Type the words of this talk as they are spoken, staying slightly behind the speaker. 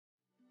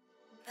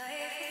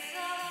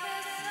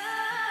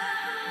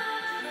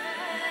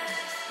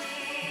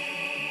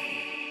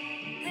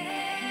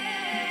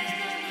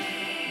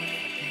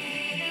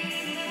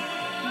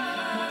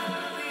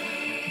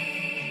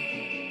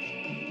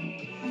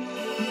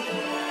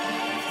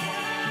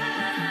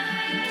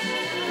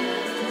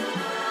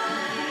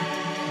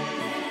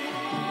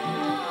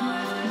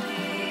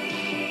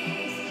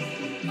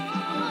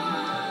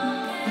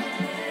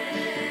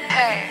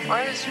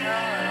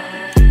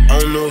I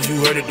don't know if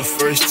you heard it the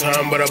first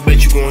time, but I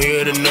bet you gon'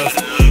 hear it enough.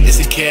 It's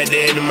a cat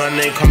that in my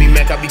name, call me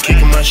Mac, I be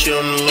kicking my shit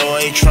on the low.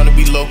 I ain't tryna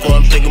be local,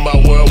 I'm thinking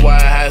about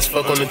worldwide, high as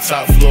fuck on the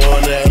top floor,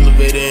 on the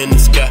elevator in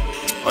the sky,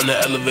 on the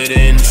elevator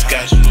in the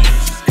sky.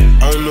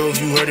 I don't know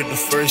if you heard it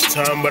the first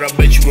time, but I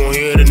bet you gon'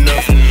 hear it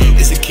enough.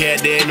 It's a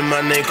cat that in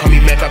my name, call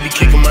me Mac, I be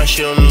kicking my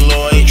shit on the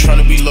low. I ain't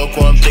tryna be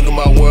local, I'm thinking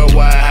about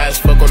worldwide, high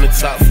as fuck on the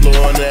top floor,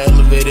 on the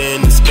elevator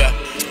in the sky,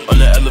 on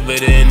the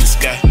elevator in the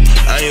sky.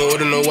 I ain't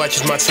order no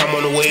watches, my time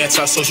on the way.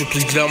 Anti-social,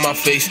 please get out my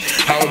face.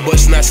 I don't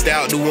bust, not stay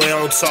out the way I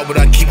don't talk, but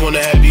I keep on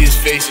the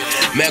happiest face.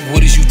 Mac,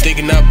 what is you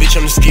thinking now, bitch?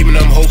 I'm just scheming,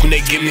 I'm hoping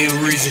they give me a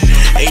reason.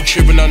 Ain't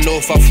tripping, I know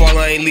if I fall,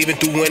 I ain't leaving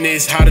through winter.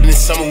 It's hotter than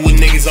summer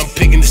with niggas, I'm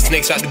picking the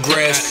snakes out the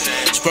grass.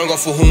 Sprung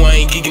off for who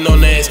I ain't geeking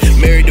on ass.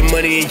 Married the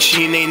money and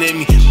cheating ain't in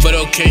me, but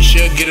okay,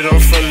 sure, get it on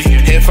friendly.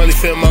 Head finally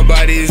feel my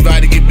body, it's about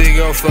to get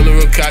bigger, I'm feeling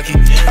real cocky.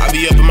 I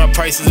be up in my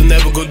prices and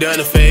never go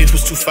down. If A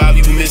was 2.5,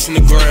 you be missing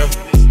the gram.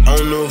 I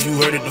don't know if you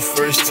heard it the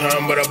first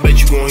time, but I bet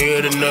you gon'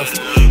 hear it enough.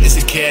 It's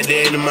a cat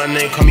that in my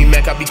name, call me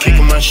Mac, I be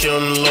kicking my shit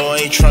on the low.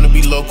 I ain't tryna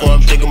be local, I'm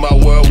thinking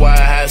about worldwide,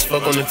 high as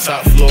fuck on the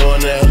top floor, on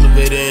the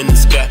elevator in the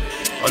sky,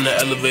 on the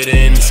elevator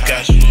in the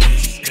sky.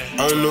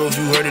 I don't know if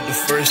you heard it the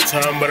first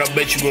time, but I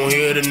bet you gon'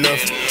 hear it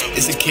enough.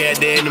 It's a cat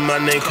that in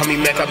my name, call me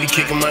Mac, I be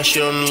kicking my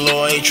shit on the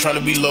low. I ain't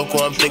tryna be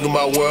local, I'm thinking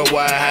about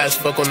worldwide, high as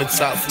fuck on the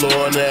top floor,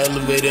 on the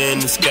elevator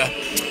in the sky,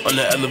 on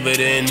the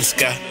elevator in the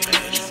sky.